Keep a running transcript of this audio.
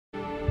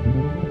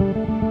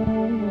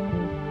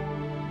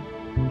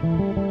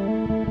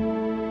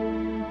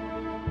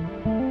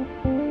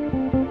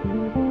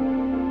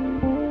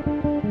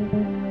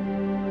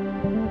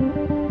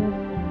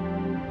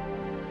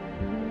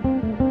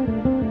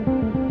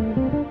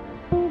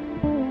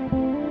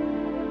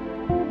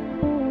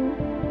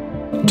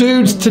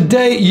Dudes,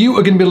 today you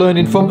are going to be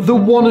learning from the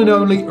one and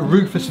only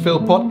Rufus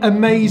Philpott,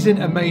 amazing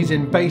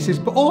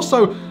bassist, but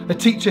also a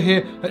teacher here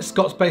at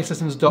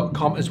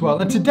scotsbasslessons.com as well.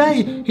 And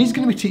today he's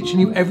going to be teaching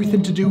you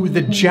everything to do with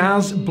the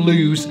jazz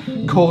blues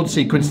chord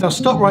sequence. Now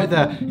stop right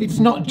there. It's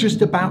not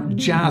just about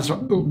jazz.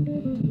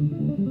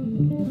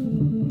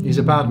 He's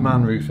a bad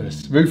man,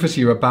 Rufus. Rufus,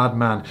 you're a bad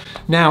man.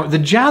 Now, the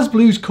jazz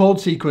blues chord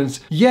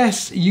sequence,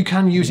 yes, you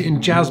can use it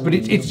in jazz, but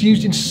it's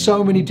used in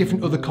so many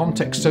different other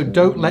contexts, so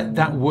don't let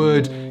that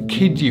word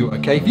kid you,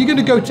 okay? If you're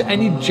gonna go to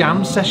any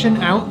jam session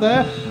out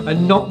there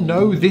and not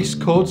know this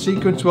chord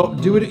sequence, well,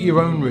 do it at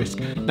your own risk.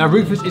 Now,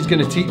 Rufus is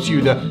gonna teach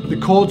you the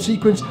chord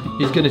sequence,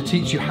 he's gonna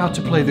teach you how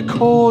to play the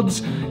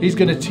chords, he's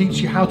gonna teach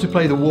you how to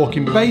play the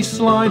walking bass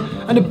line,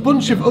 and a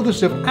bunch of other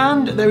stuff,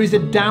 and there is a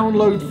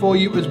download for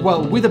you as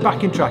well with a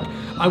backing track.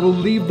 I will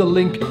leave the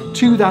link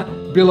to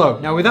that below.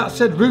 Now with that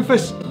said,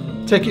 Rufus,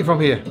 take it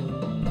from here.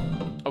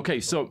 Okay,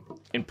 so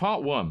in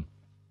part one,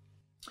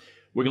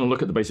 we're going to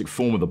look at the basic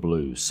form of the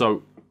blues.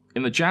 So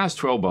in the jazz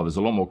 12 bar, there's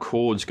a lot more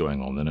chords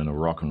going on than in a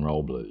rock and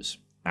roll blues.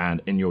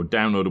 And in your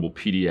downloadable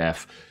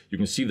PDF, you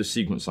can see the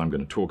sequence I'm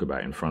going to talk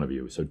about in front of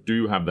you. So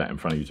do have that in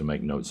front of you to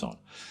make notes on.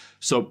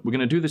 So we're going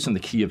to do this in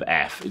the key of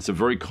F. It's a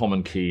very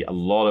common key. A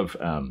lot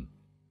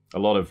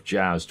of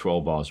jazz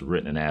 12 bars are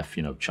written in F.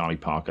 You know, Charlie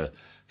Parker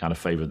kind of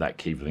favored that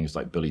key for things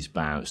like Billy's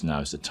Bounce,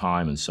 Now's the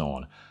Time, and so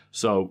on.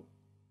 So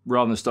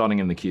rather than starting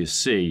in the key of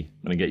C,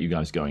 I'm going to get you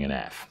guys going in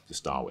F to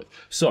start with.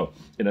 So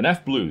in an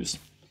F blues,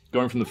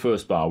 going from the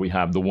first bar, we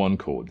have the one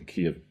chord, the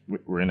key of,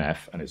 we're in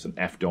F, and it's an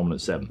F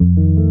dominant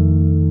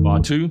 7. Bar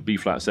 2, B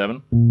flat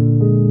 7.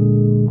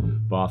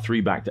 Bar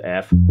 3, back to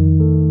F.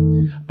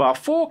 Bar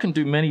 4 can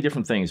do many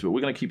different things, but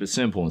we're going to keep it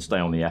simple and stay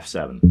on the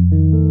F7.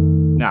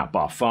 Now,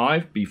 bar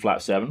 5, B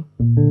flat 7.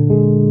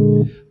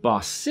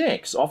 Bar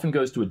 6 often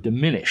goes to a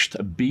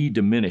B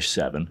diminished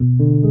 7.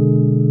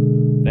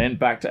 Then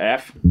back to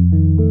F.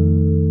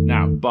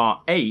 Now,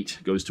 bar 8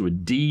 goes to a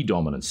D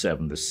dominant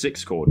 7, the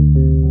 6th chord.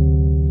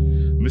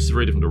 And this is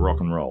very different to rock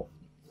and roll.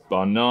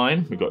 Bar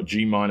 9, we've got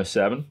G minor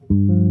 7.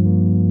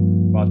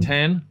 Bar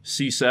 10,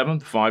 C7,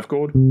 the 5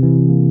 chord.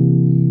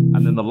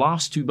 And then the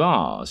last two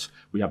bars,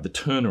 we have the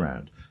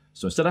turnaround.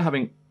 So instead of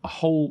having a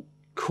whole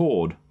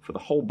chord for the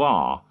whole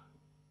bar,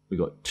 we've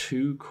got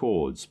 2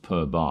 chords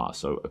per bar,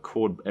 so a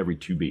chord every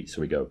 2 beats.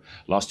 So we go,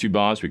 last 2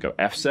 bars, we go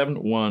F7,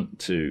 1,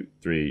 2,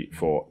 3,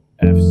 4,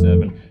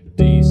 F7,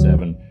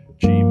 D7,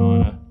 G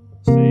minor,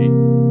 C,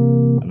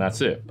 and that's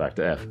it, back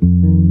to F.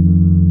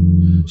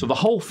 So the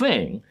whole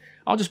thing,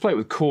 I'll just play it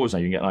with chords now,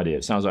 you can get an idea.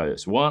 It sounds like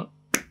this, 1,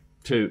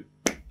 2,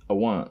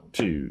 1,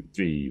 2,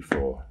 3,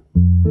 4.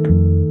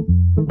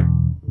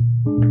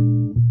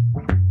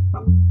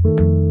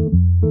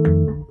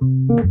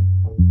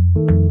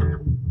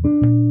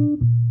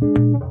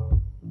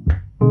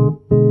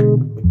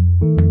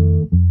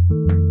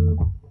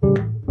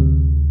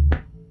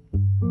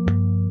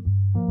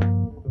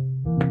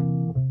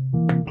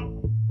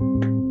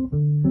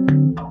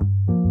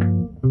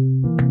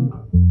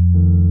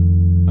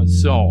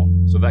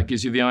 So that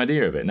gives you the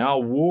idea of it. Now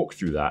I'll walk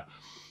through that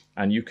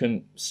and you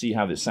can see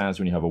how this sounds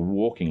when you have a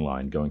walking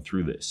line going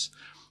through this.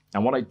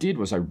 And what I did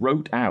was I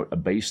wrote out a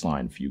bass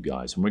line for you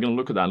guys, and we're going to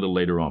look at that a little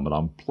later on, but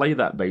I'll play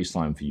that bass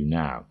line for you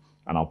now,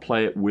 and I'll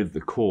play it with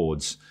the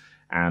chords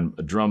and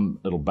a drum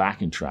little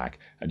backing track,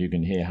 and you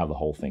can hear how the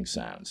whole thing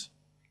sounds.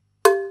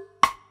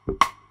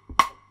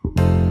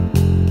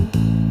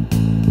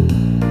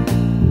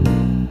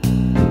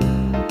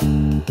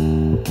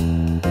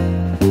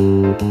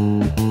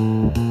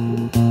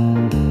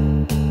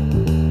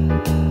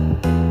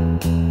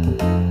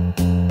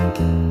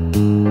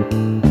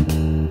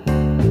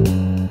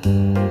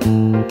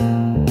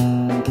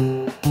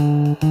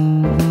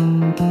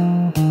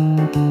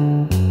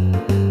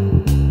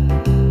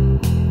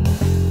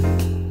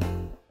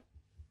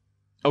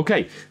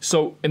 Okay,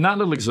 so in that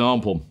little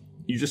example,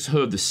 you just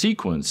heard the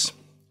sequence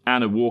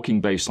and a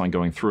walking bass line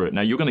going through it.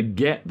 Now you're going to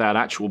get that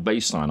actual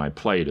bass line I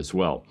played as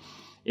well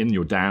in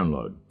your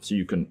download, so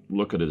you can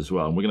look at it as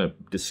well. And we're going to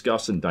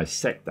discuss and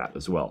dissect that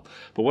as well.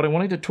 But what I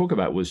wanted to talk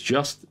about was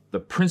just the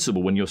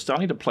principle when you're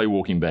starting to play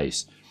walking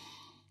bass.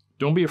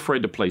 Don't be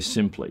afraid to play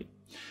simply.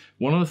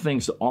 One of the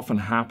things that often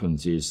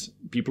happens is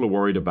people are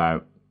worried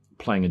about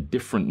playing a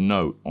different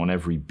note on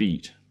every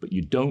beat, but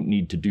you don't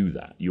need to do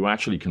that. You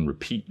actually can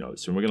repeat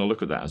notes, and we're going to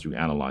look at that as we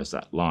analyze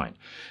that line.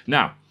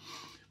 Now,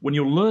 when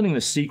you're learning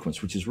the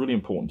sequence, which is really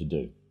important to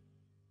do,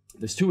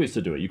 there's 2 ways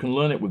to do it. You can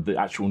learn it with the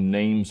actual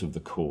names of the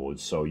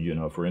chords. So, you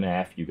know, if we're in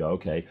F, you go,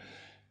 okay,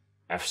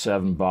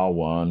 F7 bar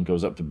 1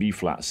 goes up to B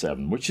flat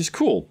 7, which is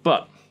cool.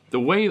 But the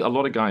way a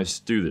lot of guys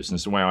do this, and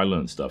it's the way I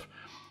learn stuff,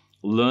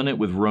 learn it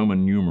with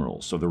Roman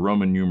numerals. So the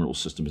Roman numeral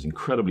system is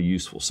incredibly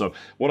useful. So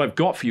what I've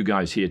got for you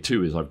guys here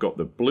too is I've got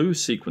the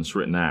blues sequence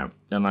written out,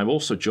 and I've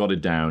also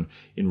jotted down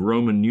in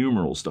Roman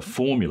numerals the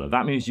formula.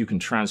 That means you can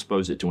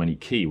transpose it to any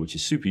key, which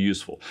is super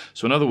useful.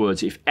 So in other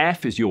words, if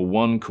F is your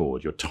 1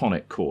 chord, your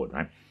tonic chord,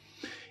 right?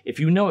 If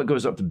you know it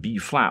goes up to B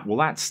flat, well,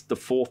 that's the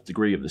 4th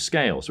degree of the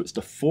scale. So it's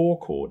the 4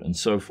 chord and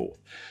so forth.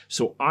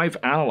 So I've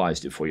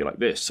analyzed it for you like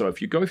this. So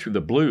if you go through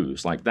the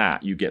blues like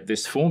that, you get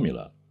this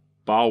formula.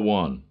 Bar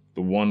 1,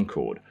 the 1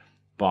 chord.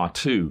 Bar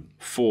 2,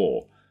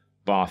 4.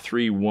 Bar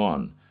 3,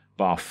 1.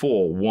 Bar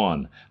 4,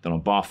 1. Then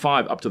on bar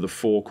 5, up to the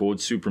 4 chord,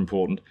 super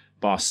important.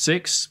 Bar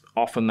 6,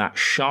 often that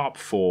sharp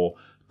 4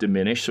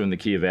 diminished. So in the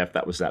key of F,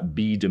 that was that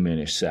B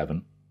diminished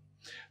 7.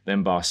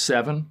 Then bar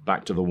 7,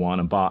 back to the 1.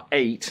 And bar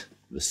 8,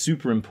 the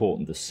super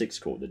important, the 6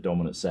 chord, the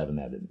dominant 7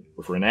 there.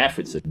 For an F,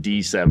 it's a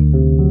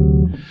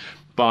D7.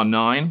 Bar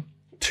 9,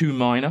 2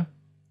 minor.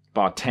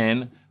 Bar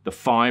 10, the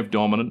 5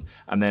 dominant.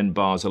 And then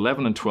bars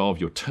 11 and 12,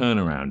 your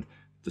turnaround.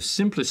 The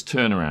simplest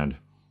turnaround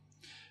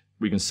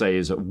we can say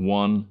is at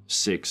 1,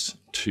 6,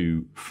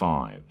 2,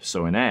 5.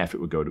 So in F,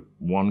 it would go to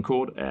 1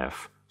 chord,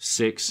 F,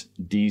 6,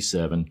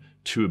 D7,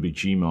 2 would be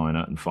G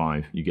minor, and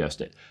 5, you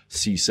guessed it,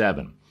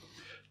 C7.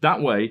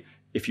 That way,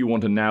 if you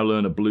want to now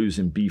learn a blues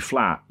in B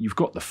flat, you've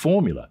got the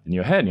formula in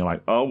your head, and you're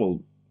like, oh, well,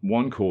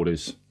 1 chord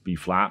is B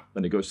flat,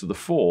 then it goes to the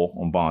 4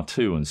 on bar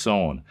 2, and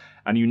so on.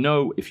 And you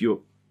know, if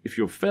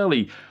you're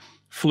fairly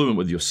fluent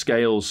with your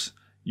scales,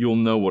 you'll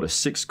know what a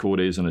 6 chord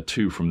is and a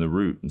 2 from the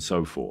root, and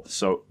so forth.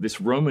 So this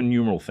Roman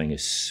numeral thing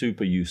is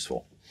super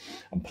useful.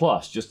 And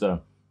plus, just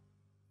a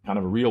kind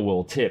of a real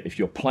world tip, if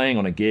you're playing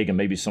on a gig and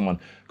maybe someone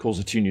calls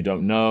a tune you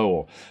don't know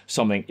or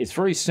something, it's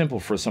very simple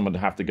for someone to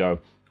have to go,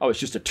 oh, it's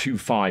just a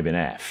 2-5 in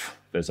F.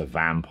 There's a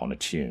vamp on a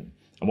tune.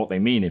 And what they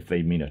mean, if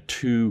they mean a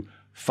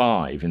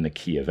 2-5 in the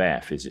key of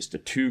F, is it's the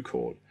 2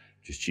 chord,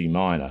 which is G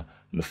minor,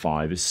 and the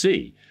 5 is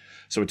C.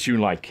 So a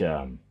tune like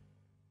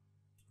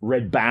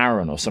Red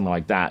Baron or something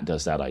like that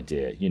does that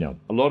idea. You know,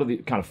 a lot of the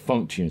kind of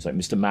funk tunes like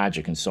Mr.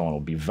 Magic and so on will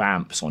be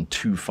vamps on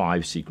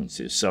 2-5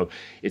 sequences. So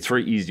it's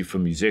very easy for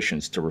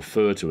musicians to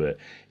refer to it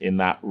in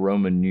that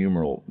Roman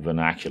numeral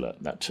vernacular,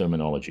 that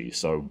terminology.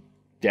 So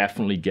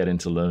definitely get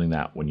into learning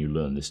that when you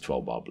learn this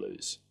 12-bar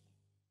blues.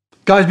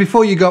 Guys,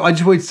 before you go, I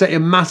just wanted to say a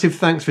massive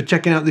thanks for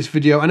checking out this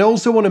video. And I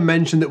also want to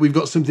mention that we've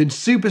got something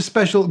super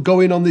special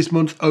going on this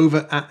month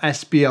over at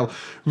SBL.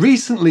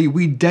 Recently,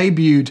 we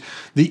debuted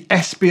the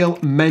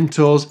SBL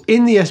Mentors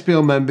in the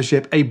SBL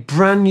membership, a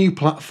brand new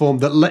platform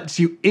that lets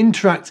you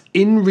interact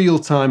in real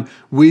time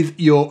with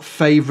your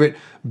favorite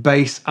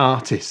bass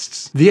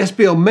artists. The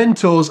SBL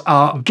Mentors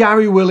are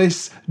Gary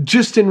Willis,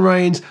 Justin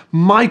Rains,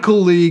 Michael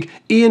League,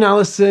 Ian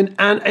Allison,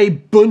 and a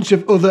bunch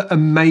of other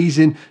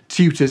amazing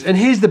tutors. And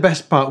here's the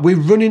best part. We're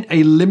running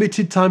a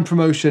limited time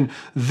promotion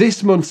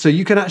this month, so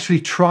you can actually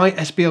try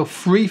SBL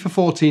free for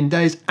 14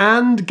 days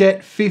and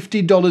get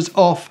 $50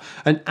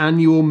 off an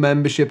annual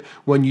membership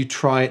when you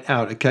try it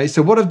out, okay?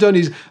 So what I've done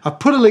is I've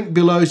put a link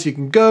below so you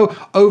can go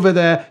over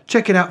there,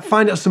 check it out,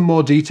 find out some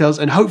more details,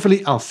 and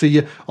hopefully I'll see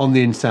you on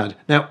the inside.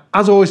 Now,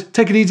 as always,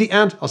 take it easy,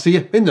 and I'll see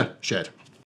you in the shed.